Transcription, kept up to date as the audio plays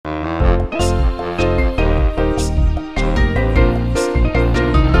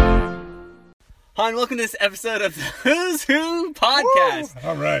Hi, and welcome to this episode of the Who's Who podcast. Woo!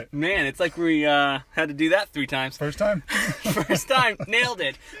 All right. Man, it's like we had to do that 3 times. First time? First time. Nailed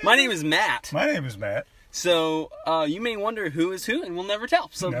it. My name is Matt. My name is Matt. So, you may wonder who is who, and we'll never tell.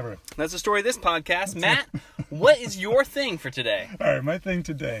 So, Never. That's the story of this podcast. Matt, what is your thing for today? All right, my thing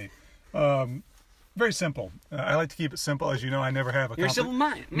today. Very simple. I like to keep it simple. As you know, I never have a You're a simple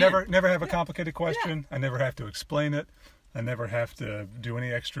mind. Man. never have a complicated question. I never have to explain it. I never have to do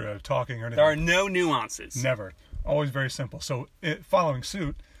any extra talking or anything. There are no nuances. Never. Always very simple. So, following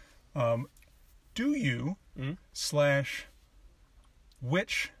suit, do you /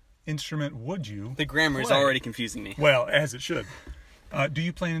 which instrument would you The grammar is play? already confusing me. Well, as it should. Do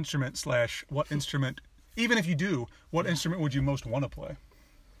you play an instrument / what instrument, even if you do, what instrument would you most want to play?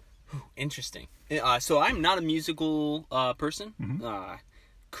 Interesting. So I'm not a musical person.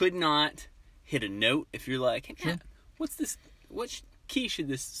 Could not hit a note if you're like, hey, Matt, what's this? What key should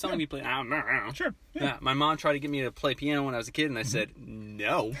this song be playing? I don't know. Sure. Yeah. My mom tried to get me to play piano when I was a kid, and I said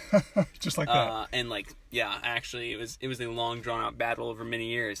no. Just like that. And actually, it was a long, drawn out battle over many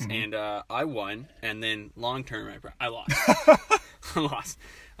years, and I won. And then long term, I lost. I lost.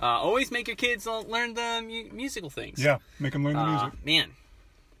 Always make your kids learn the musical things. Yeah, make them learn the music. Man.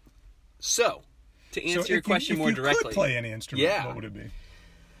 So, to answer your question more directly, if you could play any instrument, Yeah. what would it be?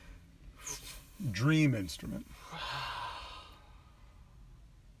 Dream instrument.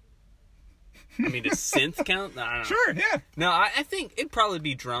 I mean, does synth count? I don't know. Sure, yeah. No, I think it'd probably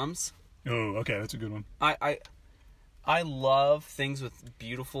be drums. Oh, okay, that's a good one. I love things with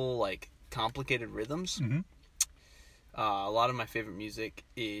beautiful, like, complicated rhythms. A lot of my favorite music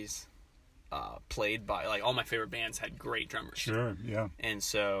is played by, like, all my favorite bands had great drummers. Sure, yeah. And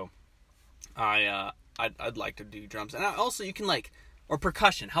so I'd like to do drums. And also you can, like, or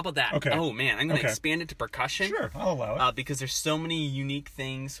percussion. How about that? Okay. Oh, man, I'm going to Okay. expand it to percussion. Sure, I'll allow it. Because there's so many unique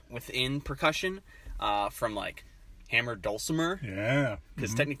things within percussion, from, like, hammered dulcimer, Yeah.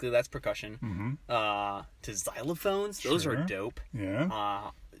 because technically that's percussion, to xylophones. Those are Sure. dope.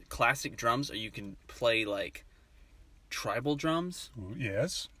 Yeah. Classic drums, or you can play, like, tribal drums. Ooh,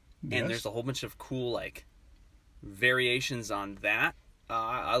 yes. And there's a whole bunch of cool, like, variations on that.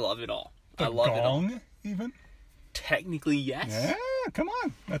 I love it all. I love it all. gong, even? Technically, yes. Yeah, come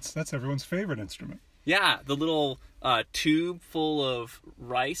on. That's everyone's favorite instrument. Yeah, the little tube full of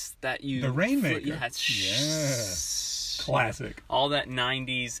rice that you... The Rainmaker. Yeah, it's Classic. all that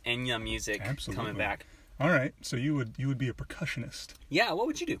 90s Enya music Absolutely. coming back. All right, so you would be a percussionist. Yeah, what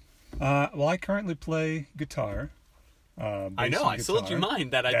would you do? Well, I currently play guitar. I know, I slipped your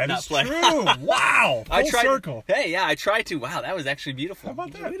mind that I did That not is play. true. Wow, full I tried. circle. Hey, yeah, I tried to. Wow, that was actually beautiful. How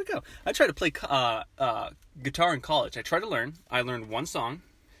about that? Way to go! I tried to play guitar in college. I tried to learn. I learned one song,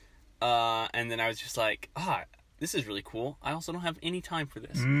 and then I was just like, this is really cool. I also don't have any time for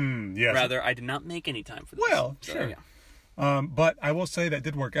this. Yes. Rather, I did not make any time for this. Well, So, sure. yeah. But I will say that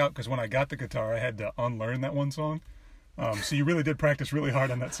did work out because when I got the guitar, I had to unlearn that one song. So you really did practice really hard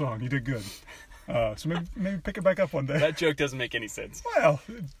on that song. You did good. So maybe pick it back up one day. That joke doesn't make any sense. Well,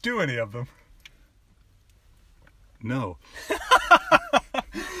 do any of them. No.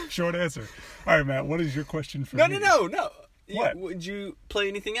 Short answer. All right, Matt, what is your question for me? No. What? Would you play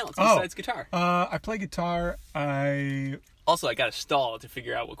anything else besides guitar? I play guitar. Also, I got to stall to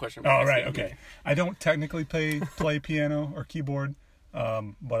figure out what question. I'm Oh, asking right, you. okay. I don't technically play piano or keyboard,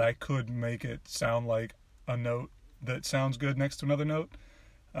 but I could make it sound like a note that sounds good next to another note.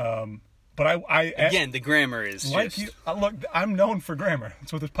 But Again, the grammar is like just... you. Look, I'm known for grammar.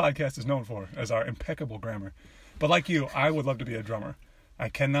 That's what this podcast is known for, as our impeccable grammar. But like you, I would love to be a drummer. I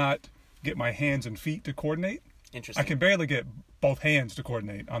cannot get my hands and feet to coordinate. Interesting. I can barely get both hands to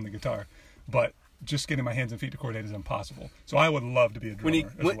coordinate on the guitar, but just getting my hands and feet to coordinate is impossible. So I would love to be a drummer.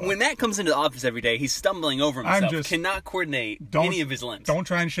 When Matt comes into the office every day, he's stumbling over himself. Cannot coordinate any of his limbs. Don't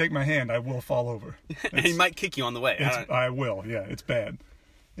try and shake my hand. I will fall over. And he might kick you on the way. I will. Yeah, it's bad.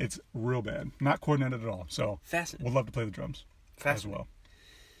 It's real bad. Not coordinated at all. So Fascinating. We'll love to play the drums as Fascinating. well.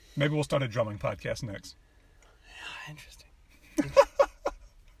 Maybe we'll start a drumming podcast next. Interesting.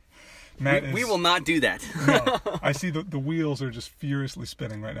 Matt We will not do that. No, I see the wheels are just furiously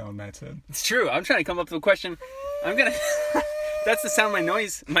spinning right now in Matt's head. It's true. I'm trying to come up with a question. I'm gonna. That's the sound my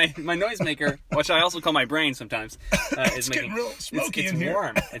noisemaker, which I also call my brain sometimes, is making. Getting real smoky it's in here.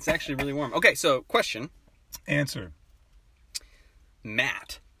 warm. It's actually really warm. Okay, so question. Answer.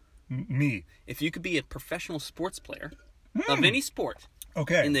 Matt, Me. if you could be a professional sports player of any sport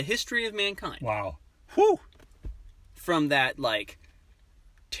Okay. in the history of mankind, Wow. whew, from that, like,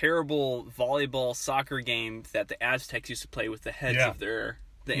 terrible volleyball soccer game that the Aztecs used to play with the heads Yeah. of the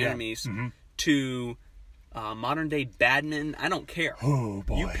Yeah. enemies to modern day badminton. I don't care. Oh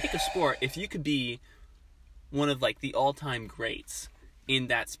boy. You pick a sport. If you could be one of like the all-time greats in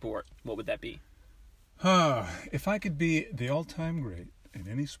that sport, what would that be? If I could be the all-time great in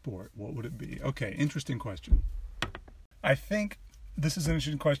any sport, what would it be? Okay, interesting question. I think this is an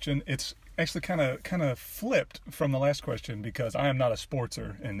interesting question. It's actually kind of flipped from the last question because I am not a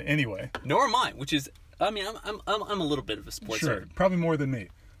sportser in any way. Nor am I. Which is, I mean, I'm a little bit of a sportser. Sure, probably more than me.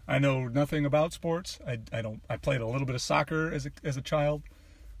 I know nothing about sports. I played a little bit of soccer as a child.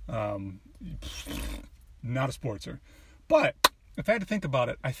 Not a sportser. But if I had to think about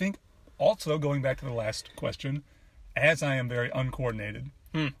it, I think also going back to the last question, as I am very uncoordinated,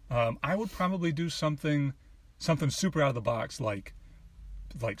 I would probably do something super out of the box, like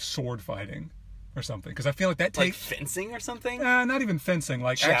sword fighting or something, because I feel like that takes like fencing or something. Not even fencing,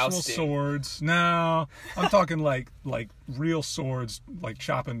 like Jousting. actual swords. No, I'm talking like real swords, like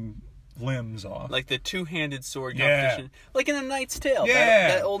chopping limbs off. Like the two-handed sword Yeah. competition, like in A Knight's Tale.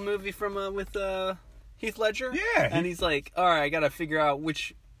 Yeah. That old movie from with Heath Ledger. Yeah. And he's like, all right, I got to figure out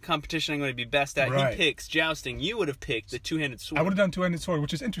which competition I'm going to be best at. Right. He picks jousting. You would have picked the two-handed sword. I would have done two-handed sword,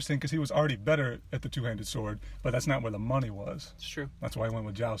 which is interesting because he was already better at the two-handed sword, but that's not where the money was. It's true. That's why I went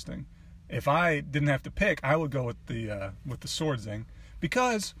with jousting. If I didn't have to pick, I would go with the sword thing,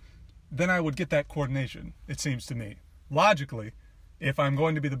 because then I would get that coordination. It seems to me, logically, if I'm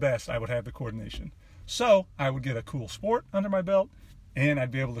going to be the best, I would have the coordination. So I would get a cool sport under my belt, and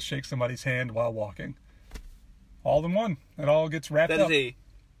I'd be able to shake somebody's hand while walking. All in one. It all gets wrapped That up. is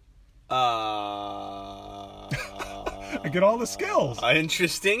I get all the skills.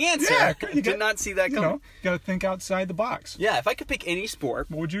 Interesting answer. Yeah, Did not see that coming. You got to think outside the box. Yeah, if I could pick any sport,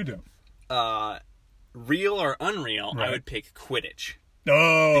 What would you do? real or unreal, Right. I would pick Quidditch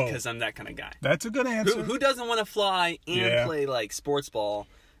Oh, because I'm that kind of guy. that's a good answer. Who doesn't want to fly and Yeah. play like sports ball?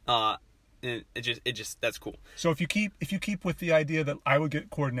 It just that's cool. So if you keep with the idea that I would get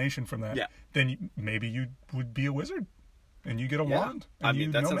coordination from that, Yeah. then maybe you would be a wizard, and you get a wand, and I mean,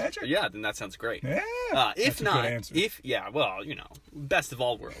 you that know sounds, magic. yeah, then that sounds great. Yeah, If that's a not, good answer. well, best of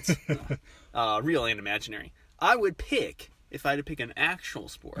all worlds, real and imaginary. I would pick, if I had to pick an actual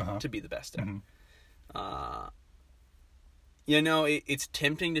sport to be the best at. It's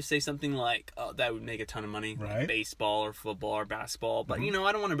tempting to say something like, "Oh, that would make a ton of money, like Right. baseball or football or basketball," but I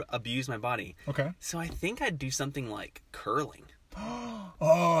don't want to abuse my body. Okay. So I think I'd do something like curling.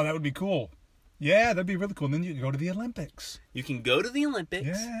 Oh, that would be cool. Yeah, that'd be really cool. And then you could go to the Olympics. You can go to the Olympics.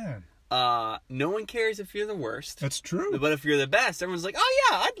 Yeah, No one cares if you're the worst. that's true. But if you're the best, everyone's like, "Oh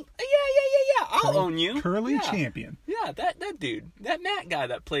yeah, I'll own you." Curling Yeah. champion. Yeah, that dude, that Matt guy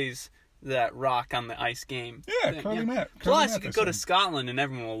that plays that rock on the ice game. Yeah, Curly Matt. Curly Plus, you Matt, could they go to say. Scotland and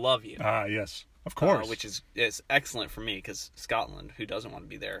everyone will love you. Ah, yes, of course. Which is excellent for me because Scotland, who doesn't want to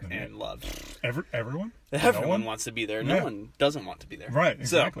be there and loved? Everyone. Everyone No one? wants to be there. No Yeah. one doesn't want to be there. Right.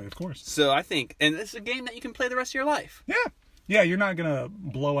 Exactly. Of course. So I think, and it's a game that you can play the rest of your life. Yeah. Yeah. You're not gonna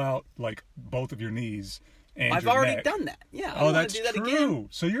blow out like both of your knees. And I've your already neck. done that. Yeah. I Oh, don't want that's to do that true. again.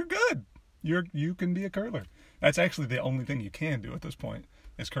 So you're good. You can be a curler. That's actually the only thing you can do at this point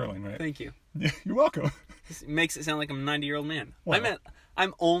is curling, right? Thank you. Yeah, you're welcome. This makes it sound like I'm a 90-year-old man. Well.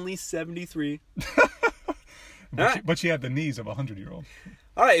 I'm only 73. But you have the knees of a 100-year-old.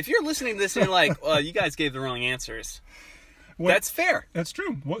 All right, if you're listening to this and you're like, you guys gave the wrong answers, that's fair. That's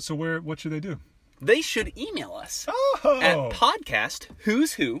true. What should they do? They should email us Oh, at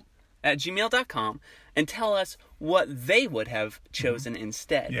podcastwho'swho@gmail.com and tell us what they would have chosen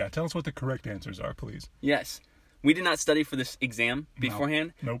instead. yeah. Tell us what the correct answers are, please. Yes. We did not study for this exam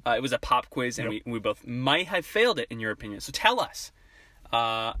beforehand. Nope. It was a pop quiz, and Yep. we both might have failed it, in your opinion. So tell us.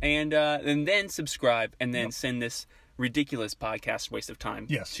 And then subscribe, and then send this ridiculous podcast waste of time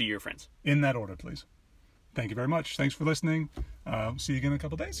Yes. to your friends. In that order, please. Thank you very much. Thanks for listening. See you again in a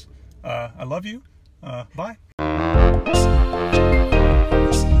couple days. I love you. Bye.